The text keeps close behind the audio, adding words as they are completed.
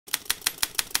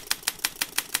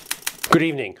Good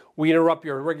evening. We interrupt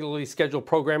your regularly scheduled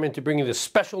programming to bring you this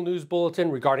special news bulletin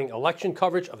regarding election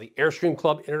coverage of the Airstream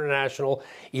Club International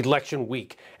Election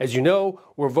Week. As you know,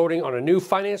 we're voting on a new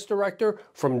finance director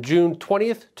from June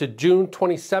 20th to June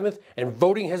 27th, and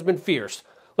voting has been fierce.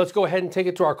 Let's go ahead and take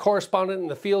it to our correspondent in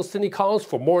the field, Cindy Collins,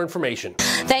 for more information.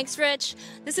 Thanks, Rich.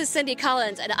 This is Cindy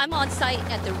Collins, and I'm on site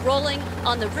at the Rolling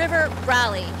on the River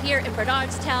Rally here in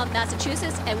Bernardstown,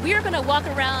 Massachusetts, and we are going to walk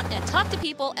around and talk to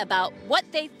people about what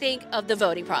they think of the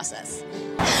voting process.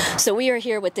 So we are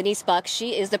here with Denise Buck.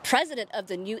 She is the president of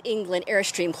the New England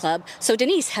Airstream Club. So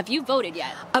Denise, have you voted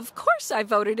yet? Of course I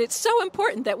voted. It's so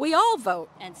important that we all vote.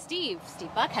 And Steve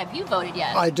Buck, have you voted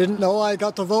yet? I didn't know I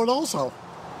got to vote also.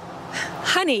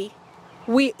 Honey,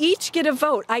 we each get a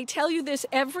vote. I tell you this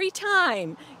every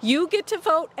time. You get to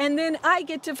vote, and then I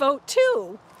get to vote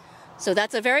too. So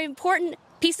that's a very important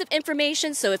piece of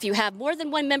information. So if you have more than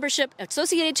one membership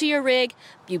associated to your rig,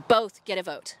 you both get a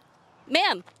vote.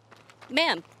 Ma'am,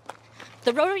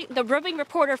 the roving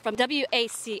reporter from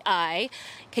ACI,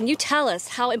 can you tell us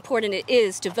how important it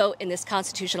is to vote in this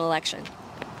constitutional election?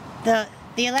 The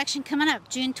election coming up,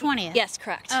 June 20th? Yes,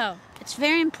 correct. Oh, it's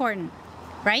very important,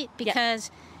 right?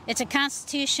 Because it's a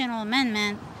constitutional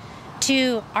amendment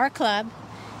to our club,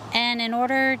 and in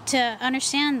order to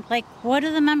understand, like, what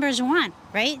do the members want,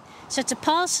 right? So it's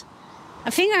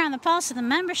a finger on the pulse of the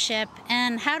membership,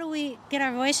 and how do we get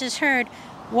our voices heard?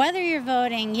 Whether you're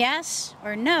voting yes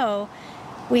or no,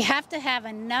 we have to have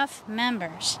enough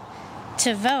members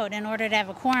to vote in order to have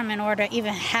a quorum, in order to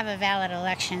even have a valid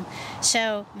election.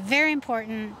 So very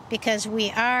important, because we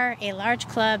are a large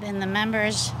club and the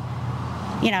members,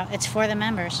 it's for the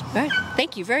members. Right.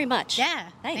 Thank you very much. Yeah,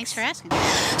 thanks for asking.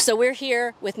 So we're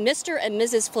here with Mr. and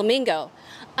Mrs. Flamingo.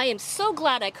 I am so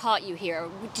glad I caught you here.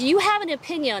 Do you have an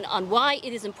opinion on why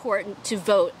it is important to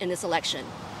vote in this election?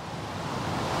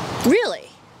 Really?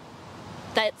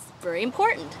 That's very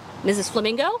important. Mrs.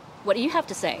 Flamingo, what do you have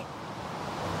to say?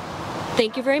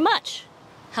 Thank you very much.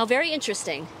 How very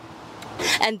interesting.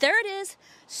 And there it is,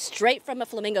 straight from a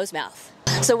flamingo's mouth.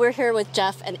 So we're here with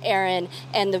Jeff and Aaron,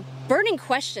 and the burning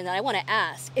question that I want to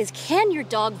ask is, can your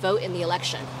dog vote in the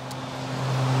election?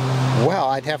 Well,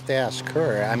 I'd have to ask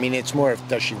her. I mean, it's more of,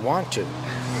 does she want to?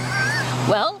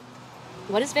 Well,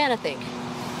 what does Vanna think?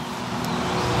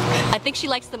 I think she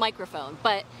likes the microphone,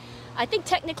 but I think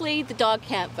technically the dog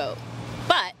can't vote.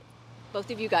 But both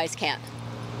of you guys can.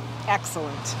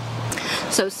 Excellent.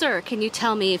 So, sir, can you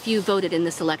tell me if you voted in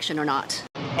this election or not?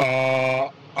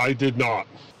 I did not.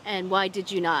 And why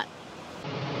did you not?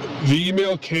 The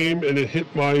email came and it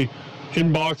hit my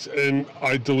inbox and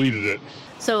I deleted it.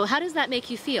 So how does that make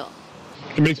you feel?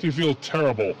 It makes me feel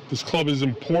terrible. This club is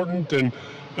important, and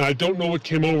I don't know what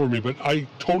came over me, but I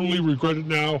totally regret it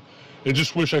now and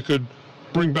just wish I could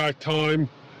bring back time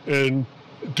and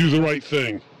do the right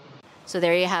thing. So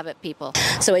there you have it, people.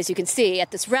 So as you can see,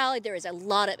 at this rally, there is a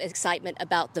lot of excitement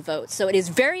about the vote. So it is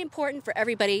very important for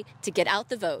everybody to get out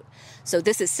the vote. So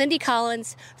this is Cindy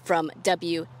Collins from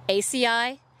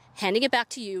ACI, handing it back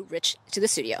to you, Rich, to the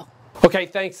studio. Okay,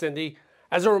 thanks, Cindy.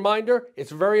 As a reminder,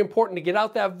 it's very important to get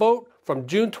out that vote from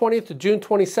June 20th to June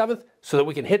 27th so that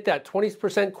we can hit that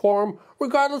 20% quorum,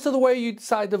 regardless of the way you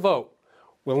decide to vote.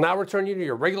 We'll now return you to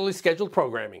your regularly scheduled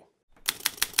programming.